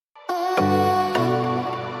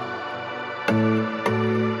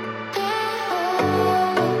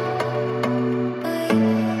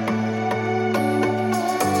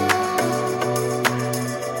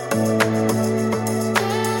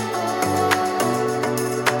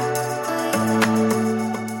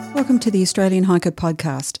Welcome to the Australian Hiker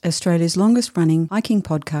Podcast, Australia's longest running hiking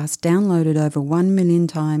podcast, downloaded over 1 million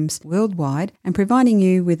times worldwide and providing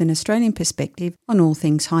you with an Australian perspective on all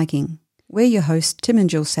things hiking. We're your hosts, Tim and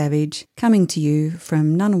Jill Savage, coming to you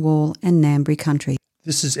from Ngunnawal and Ngambri country.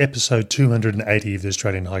 This is episode 280 of the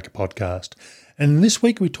Australian Hiker Podcast, and this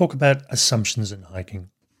week we talk about assumptions in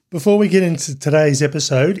hiking. Before we get into today's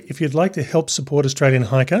episode, if you'd like to help support Australian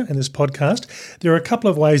Hiker and this podcast, there are a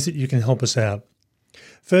couple of ways that you can help us out.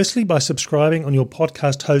 Firstly, by subscribing on your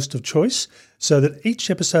podcast host of choice so that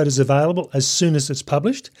each episode is available as soon as it's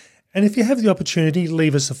published, and if you have the opportunity,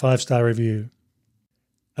 leave us a 5-star review.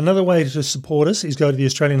 Another way to support us is go to the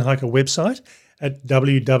Australian Hiker website at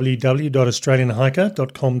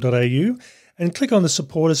www.australianhiker.com.au and click on the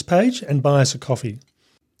Support Us page and buy us a coffee.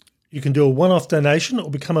 You can do a one-off donation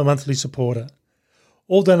or become a monthly supporter.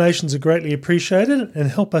 All donations are greatly appreciated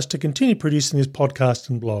and help us to continue producing this podcast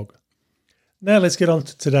and blog. Now let's get on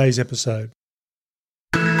to today's episode.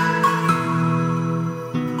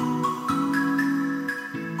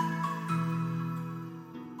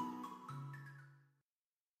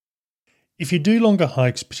 If you do longer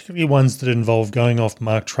hikes, particularly ones that involve going off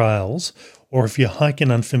marked trails, or if you hike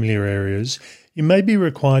in unfamiliar areas, you may be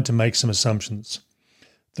required to make some assumptions.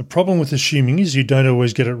 The problem with assuming is you don't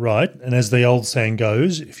always get it right, and as the old saying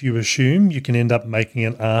goes, if you assume, you can end up making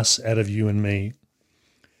an ass out of you and me.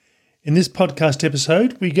 In this podcast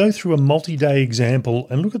episode, we go through a multi-day example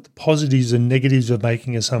and look at the positives and negatives of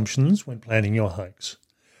making assumptions when planning your hikes.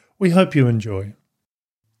 We hope you enjoy.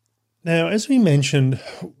 Now, as we mentioned,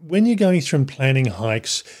 when you're going through and planning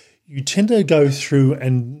hikes, you tend to go through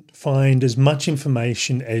and find as much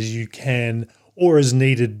information as you can or as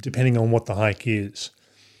needed depending on what the hike is.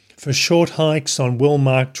 For short hikes on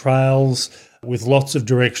well-marked trails with lots of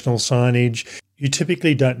directional signage, you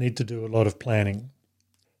typically don't need to do a lot of planning.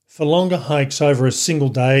 For longer hikes over a single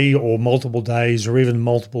day or multiple days or even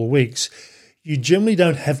multiple weeks, you generally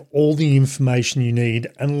don't have all the information you need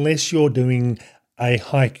unless you're doing a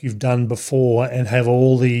hike you've done before and have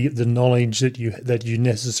all the knowledge that you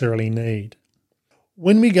necessarily need.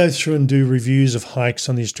 When we go through and do reviews of hikes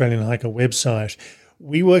on the Australian Hiker website,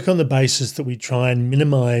 we work on the basis that we try and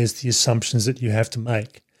minimise the assumptions that you have to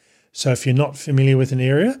make. So if you're not familiar with an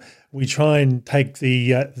area, we try and take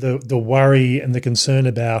the worry and the concern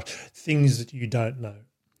about things that you don't know.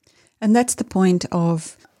 And that's the point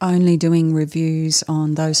of only doing reviews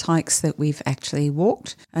on those hikes that we've actually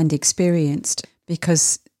walked and experienced,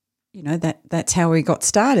 because that's how we got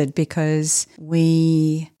started, because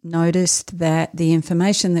we noticed that the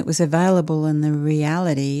information that was available and the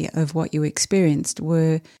reality of what you experienced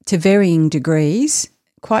were, to varying degrees,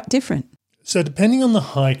 quite different. So depending on the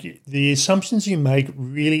hike, the assumptions you make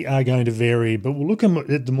really are going to vary, but we'll look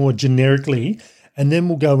at them more generically, and then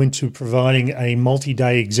we'll go into providing a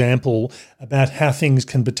multi-day example about how things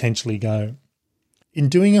can potentially go. In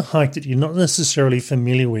doing a hike that you're not necessarily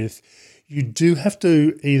familiar with, you do have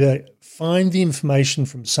to either find the information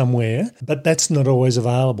from somewhere, but that's not always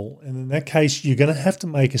available. And in that case, you're going to have to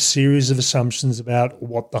make a series of assumptions about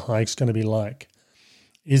what the hike's going to be like.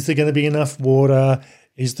 Is there going to be enough water?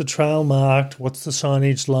 Is the trail marked? What's the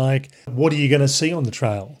signage like? What are you going to see on the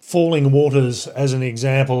trail? Falling Waters, as an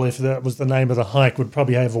example, if that was the name of the hike, would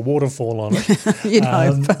probably have a waterfall on it.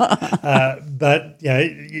 But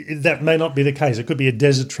that may not be the case. It could be a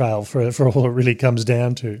desert trail for all it really comes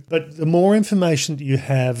down to. But the more information that you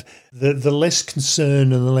have, the less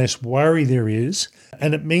concern and the less worry there is.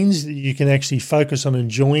 And it means that you can actually focus on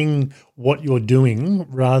enjoying what you're doing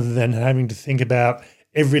rather than having to think about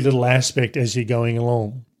every little aspect as you're going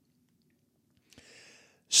along.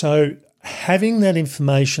 So having that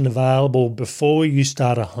information available before you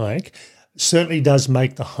start a hike certainly does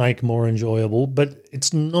make the hike more enjoyable, but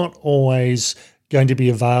it's not always going to be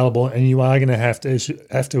available, and you are going to have to,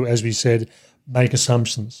 as we said, make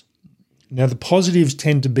assumptions. Now, the positives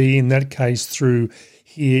tend to be, in that case through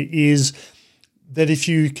here, is that if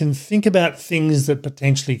you can think about things that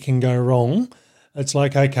potentially can go wrong, it's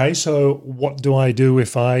like, okay, so what do I do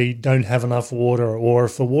if I don't have enough water, or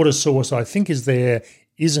if the water source I think is there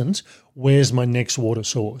isn't, where's my next water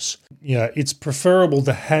source? It's preferable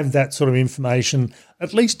to have that sort of information,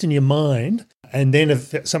 at least in your mind, and then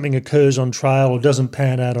if something occurs on trail or doesn't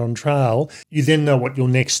pan out on trail, you then know what your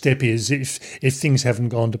next step is if things haven't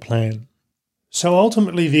gone to plan. So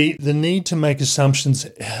ultimately, the need to make assumptions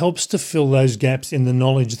helps to fill those gaps in the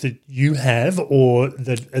knowledge that you have, or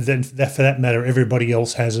that for that matter, everybody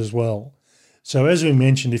else has as well. So as we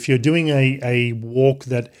mentioned, if you're doing a walk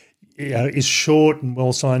that is short and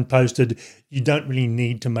well signposted, you don't really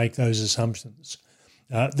need to make those assumptions.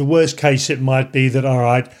 The worst case, it might be that, all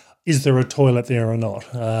right, is there a toilet there or not?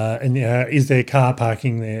 And is there car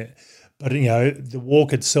parking there? But, the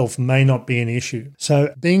walk itself may not be an issue.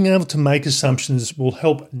 So being able to make assumptions will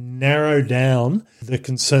help narrow down the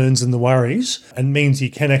concerns and the worries and means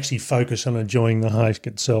you can actually focus on enjoying the hike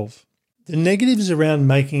itself. The negatives around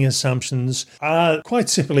making assumptions are quite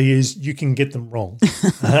simply is you can get them wrong.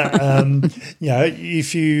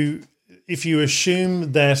 If you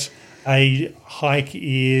assume that a hike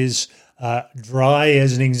is dry,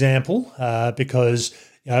 as an example, because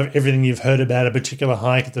everything you've heard about a particular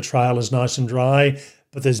hike at the trail is nice and dry,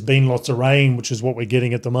 but there's been lots of rain, which is what we're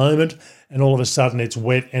getting at the moment, and all of a sudden it's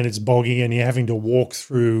wet and it's boggy and you're having to walk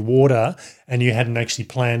through water and you hadn't actually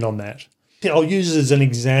planned on that. I'll use it as an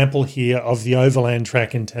example here of the overland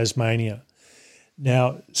track in Tasmania.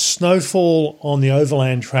 Now, snowfall on the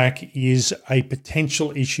overland track is a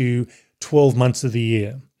potential issue 12 months of the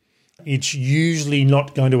year. It's usually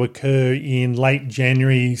not going to occur in late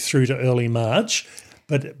January through to early March.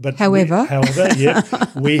 But however, I've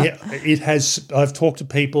talked to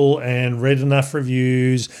people and read enough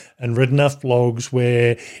reviews and read enough blogs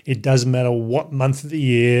where it doesn't matter what month of the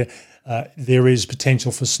year, there is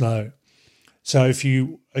potential for snow. So if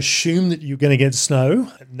you assume that you're going to get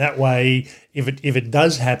snow, that way, if it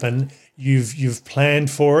does happen, you've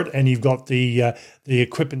planned for it and you've got the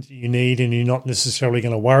equipment that you need, and you're not necessarily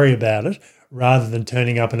going to worry about it, rather than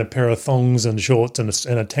turning up in a pair of thongs and shorts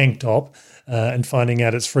and a tank top and finding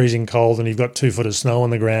out it's freezing cold and you've got 2 foot of snow on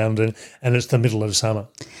the ground and it's the middle of summer.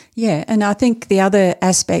 Yeah, and I think the other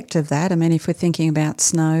aspect of that, if we're thinking about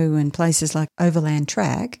snow and places like overland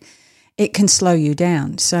track, it can slow you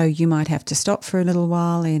down. So you might have to stop for a little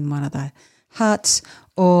while in one of the huts,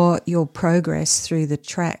 or your progress through the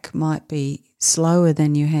track might be slower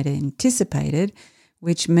than you had anticipated,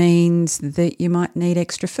 which means that you might need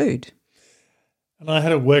extra food. And I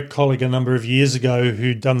had a work colleague a number of years ago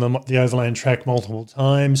who'd done the overland track multiple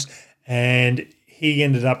times, and he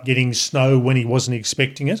ended up getting snow when he wasn't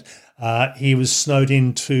expecting it. He was snowed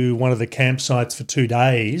into one of the campsites for 2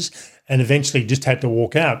 days and eventually just had to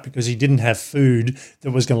walk out because he didn't have food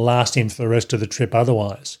that was going to last him for the rest of the trip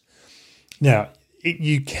otherwise. Now,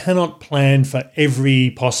 you cannot plan for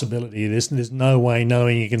every possibility. There's no way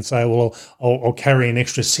knowing you can say, well, I'll carry an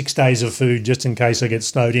extra 6 days of food just in case I get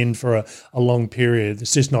snowed in for a long period.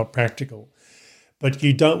 It's just not practical. But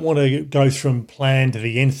you don't want to go from plan to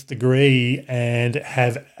the nth degree and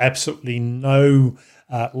have absolutely no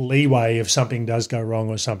leeway if something does go wrong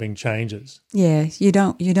or something changes. Yeah, you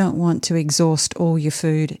don't want to exhaust all your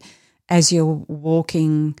food as you're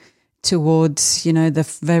walking towards,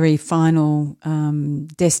 the very final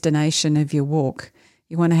destination of your walk.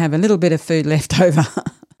 You want to have a little bit of food left over.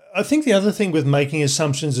 I think the other thing with making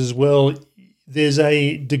assumptions as well, there's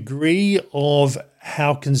a degree of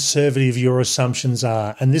how conservative your assumptions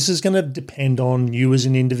are, and this is going to depend on you as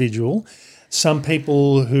an individual. Some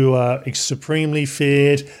people who are supremely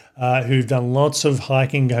fit, who've done lots of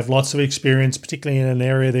hiking, have lots of experience, particularly in an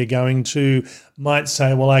area they're going to, might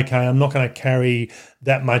say, well, okay, I'm not going to carry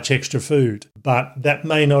that much extra food. But that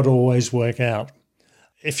may not always work out.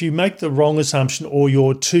 If you make the wrong assumption, or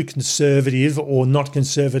you're too conservative or not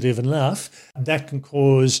conservative enough, that can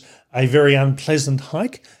cause a very unpleasant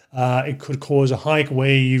hike. It could cause a hike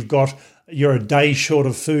where you're a day short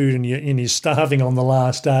of food and you're starving on the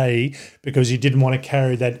last day because you didn't want to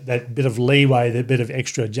carry that bit of leeway, that bit of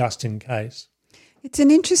extra just in case. It's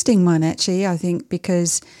an interesting one, actually, I think,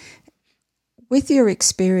 because with your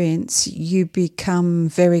experience, you become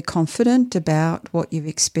very confident about what you've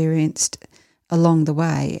experienced along the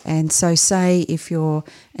way. And so say if you're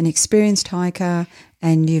an experienced hiker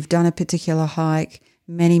and you've done a particular hike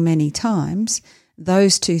many, many times,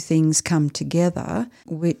 those two things come together,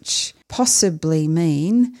 which possibly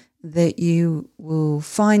mean that you will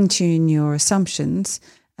fine-tune your assumptions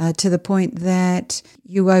to the point that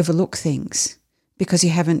you overlook things because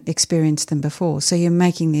you haven't experienced them before. So you're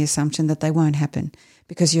making the assumption that they won't happen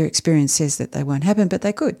because your experience says that they won't happen, but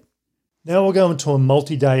they could. Now we'll go into a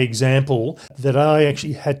multi-day example that I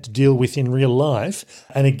actually had to deal with in real life.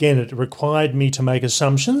 And again, it required me to make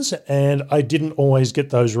assumptions, and I didn't always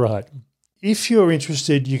get those right. If you're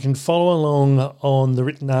interested, you can follow along on the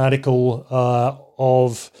written article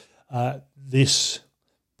of this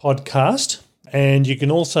podcast, and you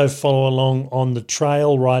can also follow along on the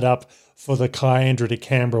trail right up for the Kiandra to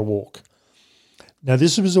Canberra walk. Now,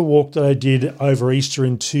 this was a walk that I did over Easter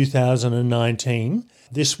in 2019.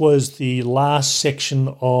 This was the last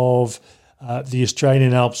section of the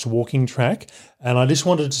Australian Alps walking track, and I just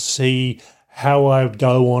wanted to see how I would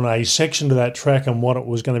go on a section of that track and what it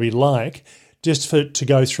was going to be like, just to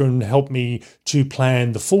go through and help me to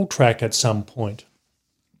plan the full track at some point.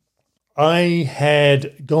 I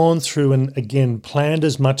had gone through and, again, planned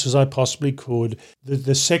as much as I possibly could.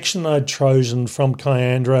 The section I'd chosen from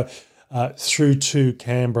Kiandra through to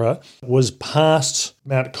Canberra was past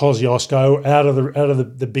Mount Kosciuszko, out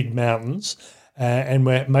of the big mountains, and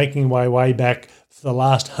we're making my way back for the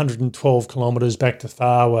last 112 kilometres back to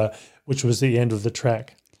Tharwa, which was the end of the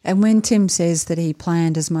track. And when Tim says that he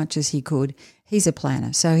planned as much as he could, he's a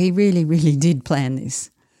planner. So he really, really did plan this.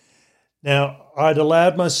 Now, I'd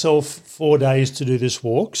allowed myself 4 days to do this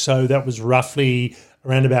walk, so that was roughly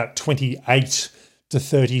around about 28 to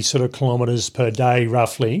 30 sort of kilometres per day,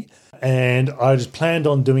 roughly. And I just planned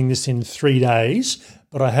on doing this in 3 days,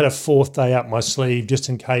 but I had a 4th day up my sleeve just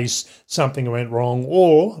in case something went wrong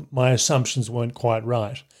or my assumptions weren't quite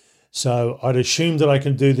right. So I'd assumed that I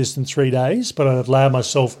could do this in 3 days, but I'd allow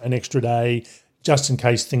myself an extra day just in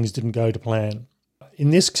case things didn't go to plan.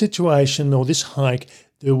 In this situation or this hike,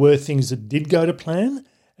 there were things that did go to plan,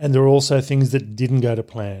 and there were also things that didn't go to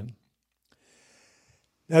plan.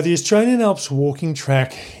 Now, the Australian Alps walking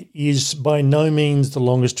track is by no means the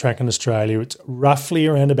longest track in Australia. It's roughly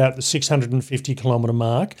around about the 650 kilometre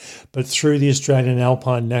mark, but through the Australian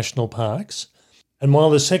Alpine National Parks. And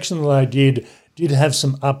while the section that I did have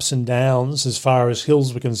some ups and downs as far as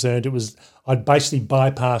hills were concerned, I'd basically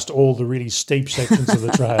bypassed all the really steep sections of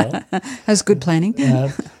the trail. That's good planning.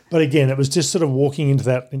 But again, it was just sort of walking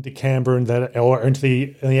into Canberra or into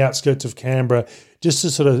the outskirts of Canberra, just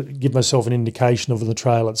to sort of give myself an indication of the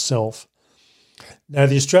trail itself. Now,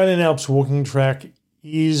 the Australian Alps walking track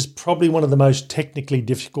is probably one of the most technically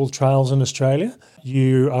difficult trails in Australia.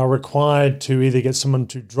 You are required to either get someone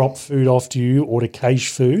to drop food off to you or to cache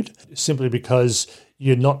food, simply because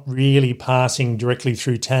you're not really passing directly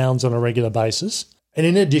through towns on a regular basis. And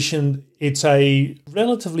in addition, it's a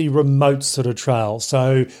relatively remote sort of trail.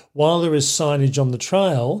 So while there is signage on the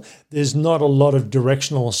trail, there's not a lot of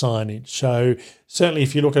directional signage. So certainly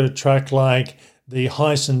if you look at a track like the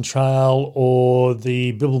Hyson Trail or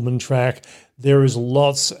the Bibbulmun track, there is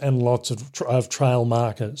lots and lots of trail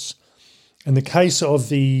markers. In the case of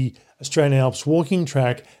the Australian Alps walking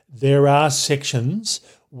track, there are sections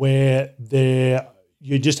where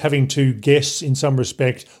you're just having to guess in some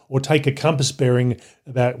respect or take a compass bearing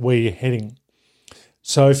about where you're heading.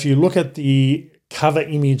 So if you look at the cover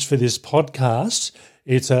image for this podcast,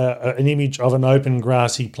 it's an image of an open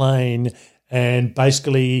grassy plain, and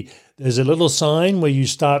basically there's a little sign where you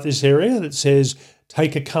start this area that says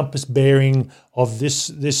take a compass bearing of this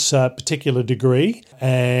particular degree,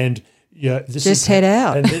 and head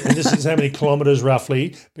out. and this is how many kilometres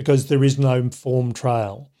roughly, because there is no formed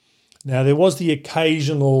trail. Now, there was the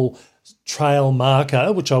occasional trail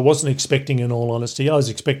marker, which I wasn't expecting, in all honesty. I was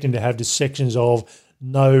expecting to have just sections of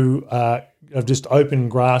just open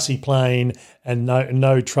grassy plain and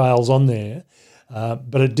no trails on there.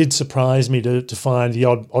 But it did surprise me to find the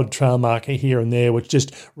odd trail marker here and there, which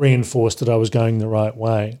just reinforced that I was going the right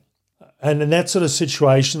way. And in that sort of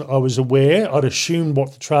situation, I was aware, I'd assumed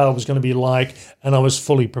what the trail was going to be like, and I was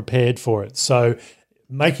fully prepared for it. So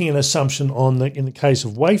making an assumption in the case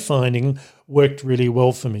of wayfinding worked really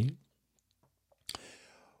well for me.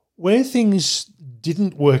 Where things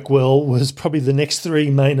didn't work well was probably the next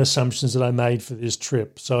 3 main assumptions that I made for this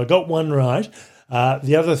trip. So I got one right.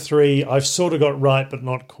 The other 3 I've sort of got right, but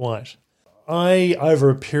not quite. I, over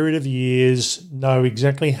a period of years, know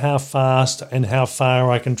exactly how fast and how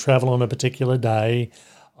far I can travel on a particular day.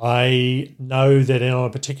 I know that on a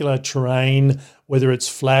particular terrain, whether it's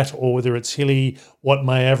flat or whether it's hilly, what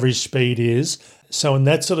my average speed is. So in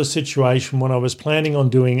that sort of situation, when I was planning on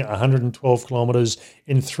doing 112 kilometres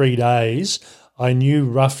in 3 days, I knew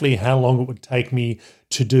roughly how long it would take me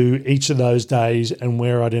to do each of those days and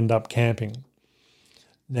where I'd end up camping.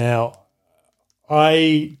 Now,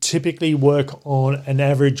 I typically work on an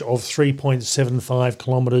average of 3.75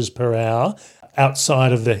 kilometres per hour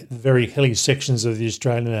outside of the very hilly sections of the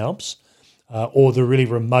Australian Alps or the really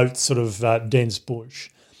remote sort of dense bush.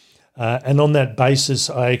 And on that basis,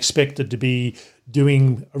 I expected to be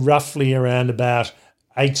doing roughly around about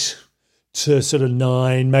 8 to sort of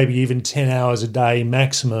 9, maybe even 10 hours a day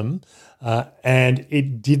maximum. And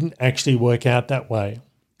it didn't actually work out that way.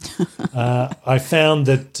 I found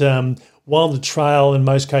that while the trail in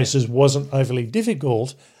most cases wasn't overly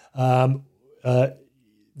difficult, where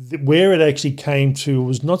it actually came to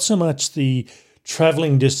was not so much the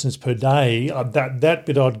travelling distance per day, that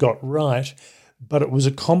bit I'd got right, but it was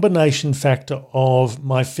a combination factor of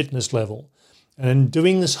my fitness level. And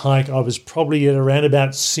doing this hike, I was probably at around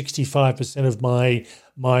about 65% of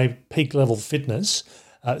my peak level fitness,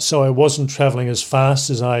 so I wasn't travelling as fast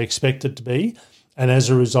as I expected to be, and as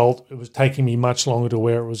a result, it was taking me much longer to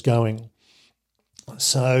where it was going.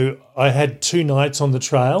 So I had 2 nights on the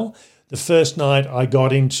trail. The first night I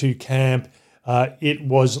got into camp, it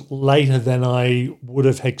was later than I would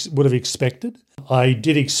have expected. I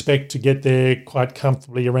did expect to get there quite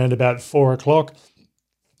comfortably around about 4 o'clock.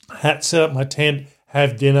 Set up my tent,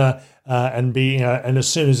 have dinner, and as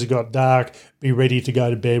soon as it got dark, be ready to go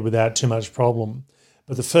to bed without too much problem.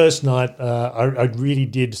 But the first night, I really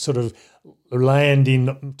did sort of land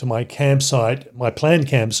in to my campsite, my planned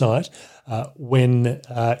campsite, when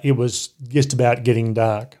it was just about getting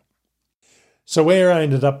dark. So where I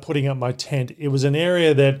ended up putting up my tent, it was an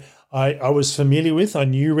area that I was familiar with. I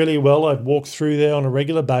knew really well. I'd walked through there on a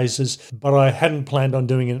regular basis, but I hadn't planned on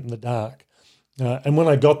doing it in the dark. And when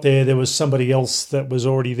I got there was somebody else that was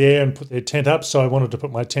already there and put their tent up, so I wanted to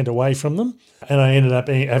put my tent away from them. And I ended up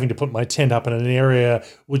having to put my tent up in an area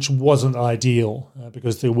which wasn't ideal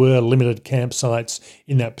because there were limited campsites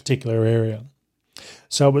in that particular area.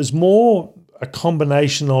 So it was more a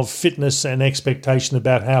combination of fitness and expectation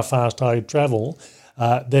about how fast I would travel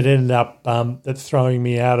that ended up throwing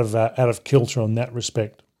me out of kilter on that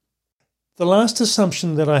respect. The last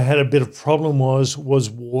assumption that I had a bit of problem was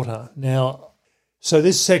water. Now, so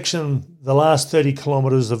this section, the last 30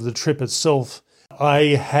 kilometres of the trip itself, I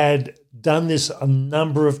had done this a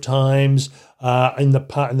number of times in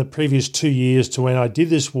the previous 2 years to when I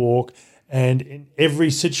did this walk, and in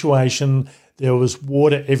every situation there was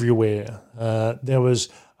water everywhere. There was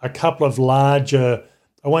a couple of larger,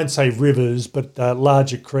 I won't say rivers, but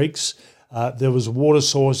larger creeks. There was water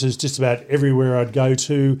sources just about everywhere I'd go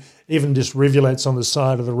to, even just rivulets on the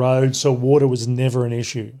side of the road, so water was never an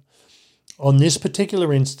issue. On this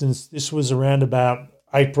particular instance, this was around about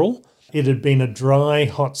April. It had been a dry,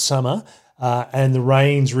 hot summer, and the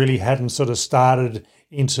rains really hadn't sort of started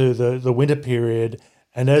into the winter period.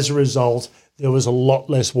 And as a result, there was a lot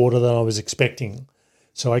less water than I was expecting.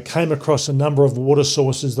 So I came across a number of water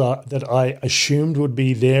sources that I assumed would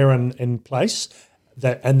be there and in place,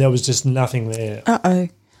 and there was just nothing there. Uh-oh.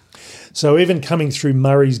 So even coming through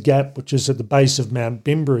Murray's Gap, which is at the base of Mount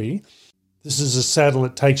Bimberi, this is a saddle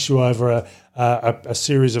that takes you over a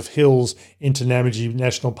series of hills into Namadgi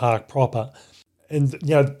National Park proper. And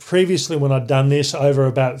previously when I'd done this over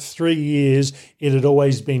about 3 years, it had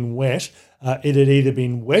always been wet. It had either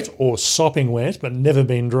been wet or sopping wet, but never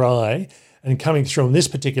been dry. And coming through on this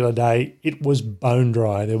particular day, it was bone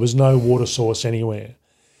dry. There was no water source anywhere.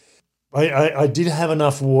 I did have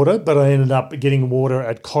enough water, but I ended up getting water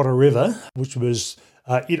at Cotter River, which was,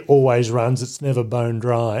 it always runs. It's never bone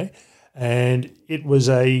dry. And it was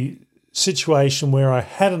a situation where I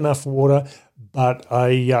had enough water, but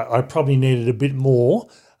I probably needed a bit more,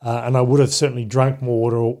 and I would have certainly drunk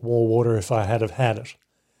more water if I had it.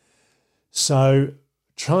 So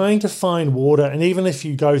trying to find water, and even if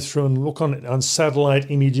you go through and look on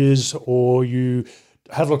satellite images or you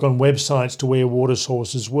have a look on websites to where water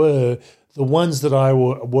sources were, the ones that I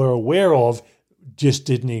were aware of just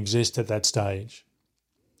didn't exist at that stage.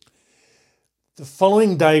 The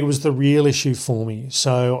following day was the real issue for me.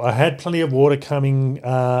 So I had plenty of water coming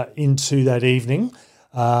into that evening.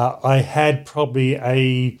 I had probably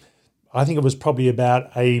I think it was probably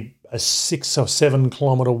about a 6 or 7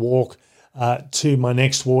 kilometre walk to my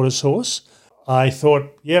next water source. I thought,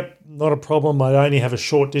 yep, not a problem. I only have a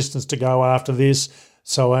short distance to go after this.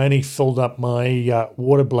 So I only filled up my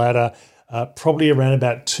water bladder probably around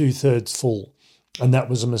about 2/3 full. And that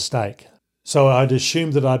was a mistake. So I'd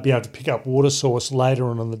assumed that I'd be able to pick up water source later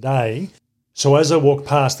on in the day. So as I walked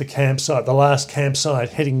past the campsite, the last campsite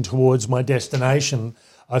heading towards my destination,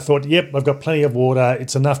 I thought, yep, I've got plenty of water.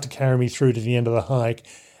 It's enough to carry me through to the end of the hike.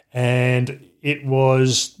 And it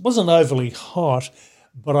wasn't overly hot,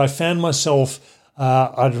 but I found myself,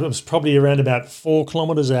 I was probably around about 4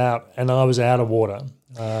 kilometres out and I was out of water.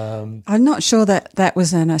 I'm not sure that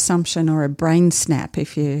was an assumption or a brain snap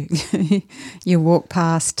if you you walk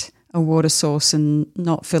past a water source and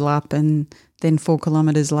not fill up and then 4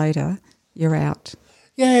 kilometres later you're out.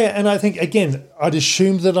 Yeah, and I think, again, I'd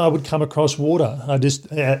assumed that I would come across water.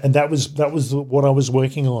 And that was what I was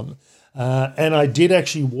working on. And I did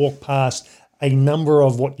actually walk past a number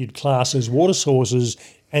of what you'd class as water sources,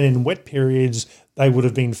 and in wet periods they would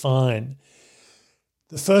have been fine.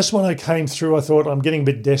 The first one I came through, I thought, I'm getting a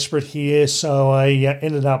bit desperate here, so I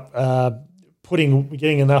ended up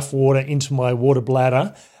getting enough water into my water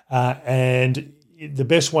bladder, and the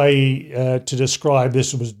best way to describe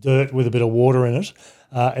this was dirt with a bit of water in it,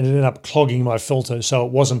 and it ended up clogging my filter, so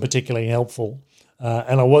it wasn't particularly helpful.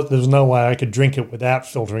 And there was no way I could drink it without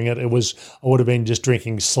filtering it. I would have been just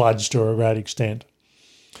drinking sludge to a great extent.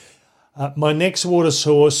 My next water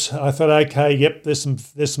source, I thought, okay, yep, there's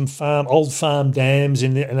some old farm dams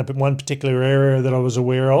in one particular area that I was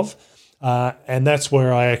aware of, and that's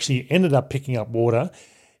where I actually ended up picking up water.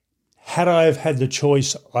 Had I have had the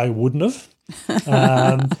choice, I wouldn't have.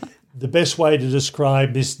 The best way to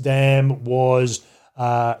describe this dam was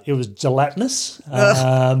it was gelatinous,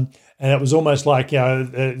 and it was almost like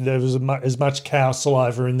there was as much cow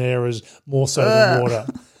saliva in there as more so than water.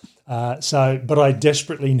 But I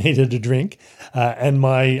desperately needed a drink, and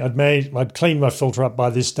I'd cleaned my filter up by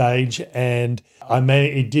this stage, and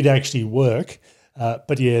it did actually work.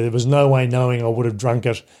 But yeah, there was no way knowing I would have drunk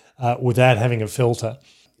it without having a filter.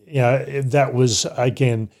 That was,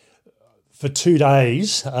 again, for 2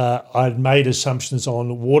 days, I'd made assumptions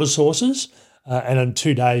on water sources, and in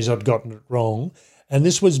 2 days I'd gotten it wrong. And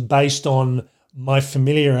this was based on my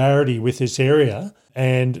familiarity with this area,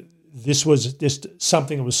 and this was just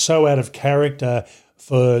something that was so out of character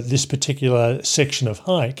for this particular section of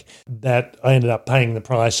hike that I ended up paying the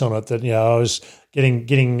price on it. That I was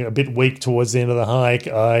getting a bit weak towards the end of the hike.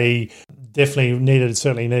 I certainly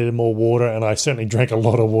needed more water, and I certainly drank a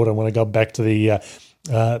lot of water when I got back to the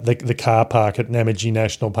car park at Namadgi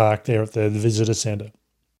National Park there at the visitor centre.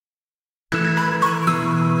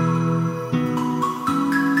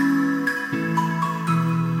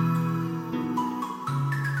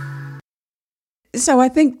 So I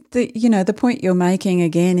think that, the point you're making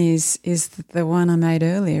again is the one I made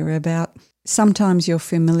earlier about sometimes your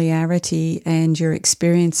familiarity and your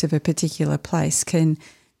experience of a particular place can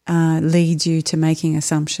lead you to making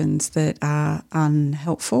assumptions that are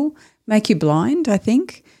unhelpful, make you blind, I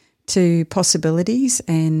think, to possibilities,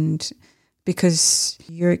 and because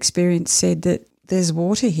your experience said that there's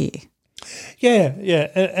water here. Yeah,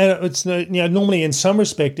 and it's normally in some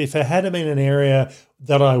respect, if it had been an area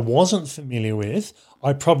that I wasn't familiar with,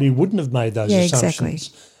 I probably wouldn't have made those assumptions.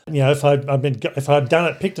 Exactly. If I'd done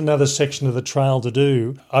it, picked another section of the trail to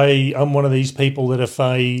do, I'm one of these people that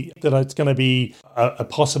that it's going to be a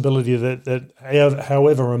possibility that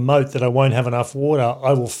however remote that I won't have enough water,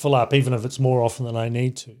 I will fill up even if it's more often than I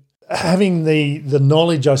need to. Having the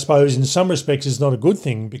knowledge, I suppose, in some respects is not a good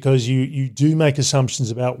thing, because you do make assumptions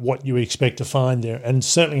about what you expect to find there. And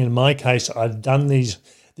certainly in my case, I'd done this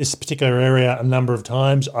particular area a number of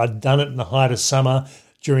times. I'd done it in the height of summer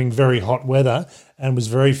during very hot weather and was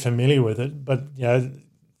very familiar with it. But,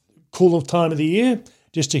 cool time of the year,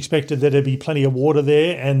 just expected that there'd be plenty of water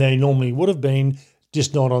there, and they normally would have been,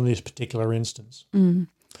 just not on this particular instance. Mm.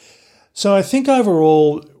 So I think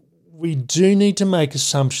overall we do need to make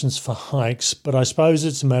assumptions for hikes, but I suppose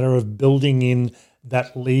it's a matter of building in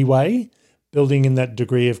that leeway, building in that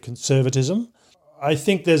degree of conservatism. I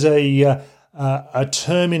think there's a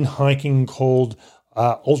term in hiking called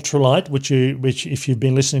ultralight, which if you've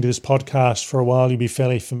been listening to this podcast for a while, you'll be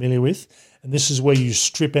fairly familiar with. And this is where you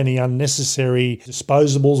strip any unnecessary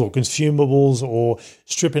disposables or consumables, or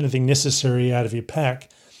strip anything necessary out of your pack.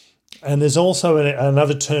 And there's also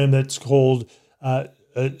another term that's called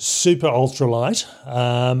super ultralight,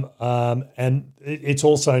 and it's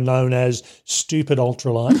also known as stupid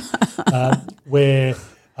ultralight, where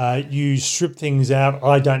you strip things out.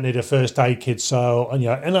 I don't need a first aid kit, so and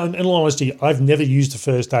in all honesty, I've never used a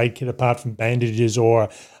first aid kit apart from bandages or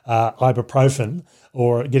ibuprofen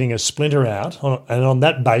or getting a splinter out. And on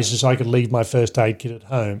that basis, I could leave my first aid kit at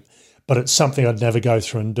home, but it's something I'd never go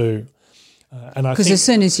through and do. Because as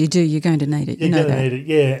soon as you do, you're going to need it. You're going to need it,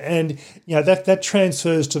 yeah. And that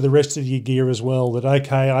transfers to the rest of your gear as well. That,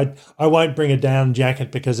 okay, I won't bring a down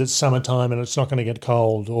jacket because it's summertime and it's not going to get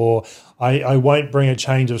cold, or I won't bring a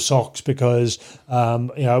change of socks because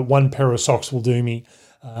one pair of socks will do me,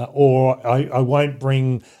 or I won't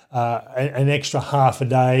bring an extra half a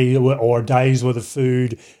day or a day's worth of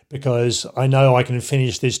food because I know I can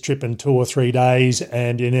finish this trip in 2 or 3 days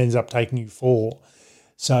and it ends up taking you 4.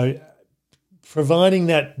 So providing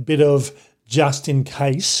that bit of just in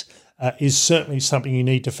case is certainly something you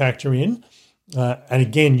need to factor in. And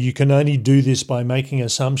again, you can only do this by making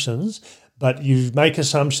assumptions, but you make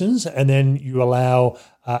assumptions and then you allow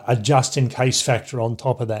a just in case factor on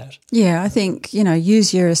top of that. Yeah, I think,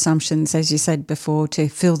 use your assumptions, as you said before, to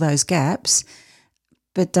fill those gaps,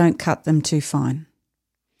 but don't cut them too fine.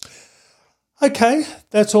 Okay,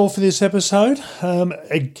 that's all for this episode.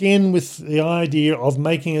 Again, with the idea of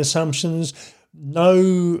making assumptions,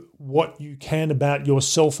 know what you can about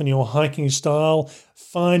yourself and your hiking style.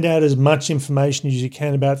 Find out as much information as you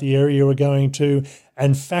can about the area you're going to,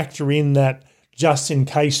 and factor in that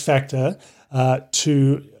just-in-case factor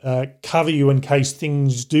to cover you in case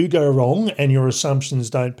things do go wrong and your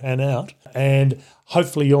assumptions don't pan out. And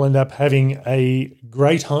hopefully you'll end up having a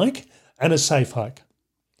great hike and a safe hike.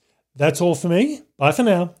 That's all for me. Bye for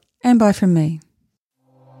now. And bye from me.